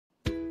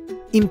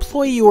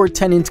employee or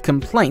tenant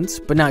complaints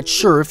but not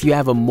sure if you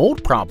have a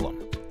mold problem.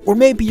 Or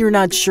maybe you're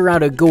not sure how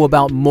to go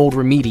about mold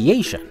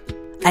remediation.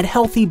 At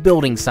Healthy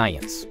Building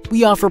Science,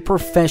 we offer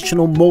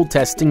professional mold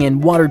testing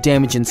and water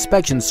damage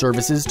inspection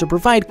services to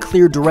provide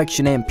clear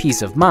direction and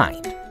peace of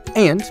mind.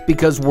 And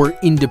because we're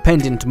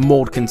independent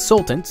mold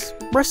consultants,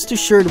 rest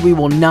assured we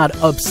will not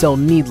upsell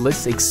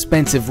needless,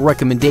 expensive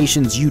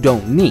recommendations you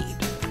don't need.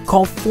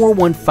 Call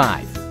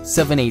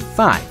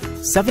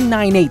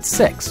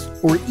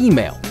 415-785-7986 or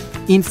email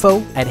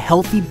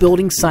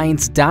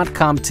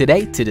info@healthybuildingscience.com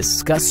today to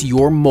discuss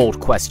your mold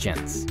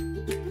questions.